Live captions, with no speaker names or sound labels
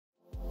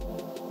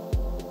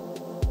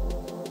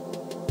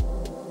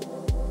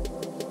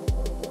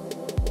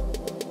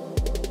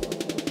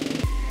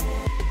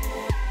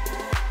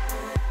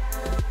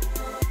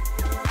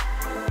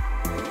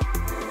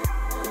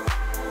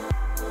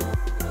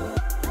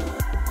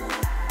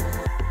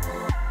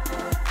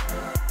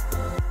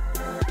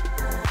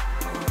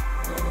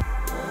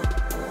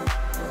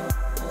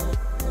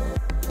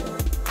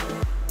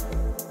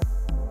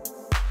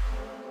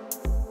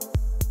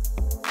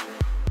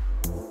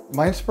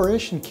My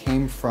inspiration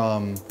came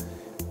from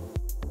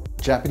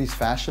Japanese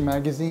fashion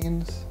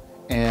magazines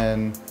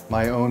and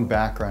my own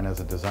background as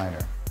a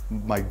designer.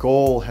 My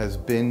goal has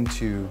been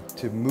to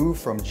move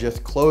from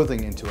just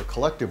clothing into a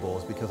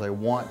collectibles because I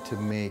want to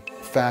make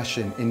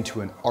fashion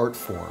into an art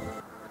form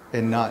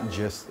and not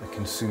just a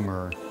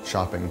consumer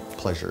shopping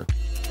pleasure.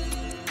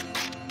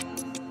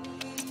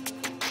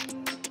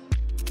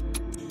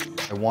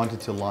 I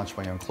wanted to launch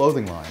my own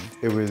clothing line.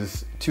 It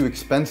was too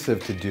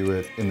expensive to do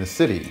it in the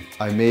city.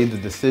 I made the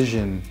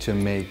decision to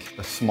make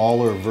a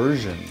smaller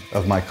version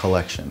of my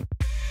collection.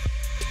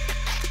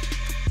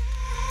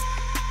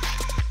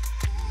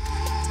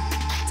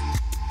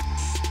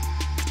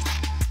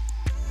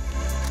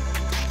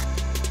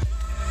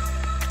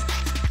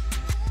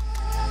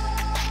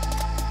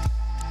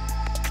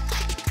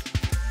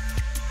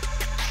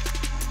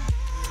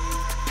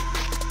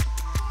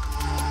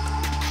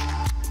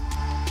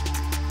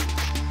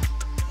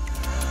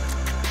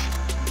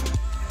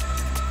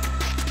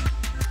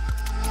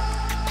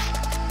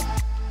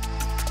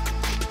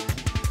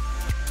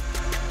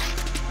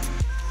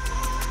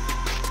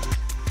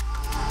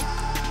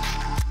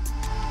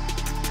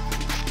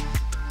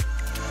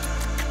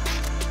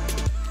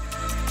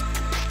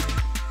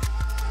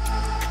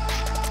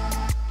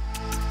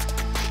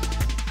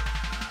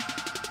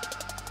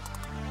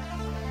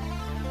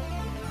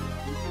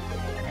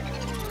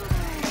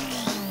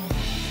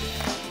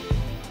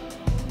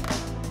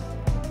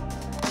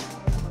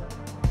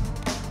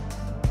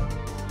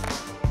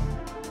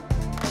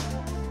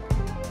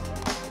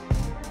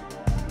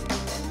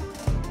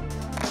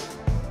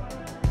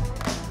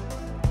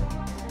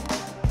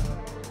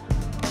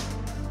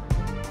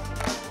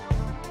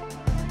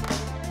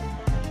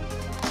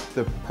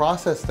 The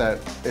process that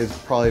is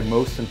probably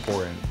most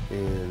important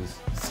is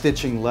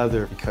stitching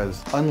leather,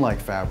 because unlike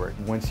fabric,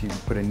 once you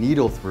put a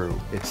needle through,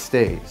 it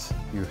stays.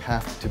 You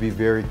have to be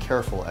very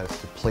careful as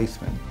to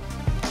placement.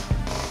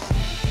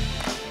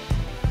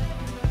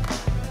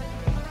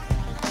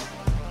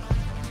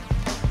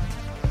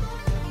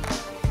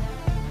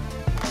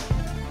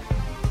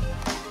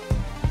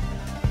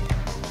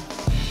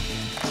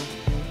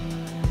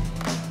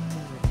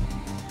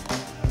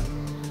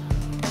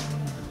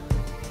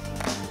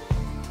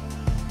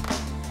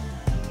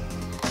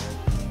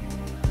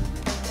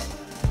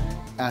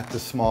 At the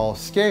small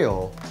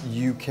scale,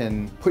 you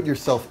can put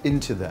yourself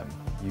into them.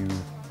 You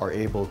are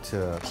able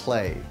to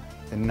play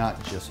and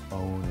not just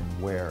own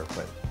and wear,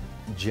 but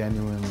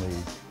genuinely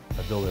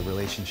build a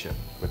relationship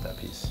with that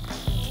piece.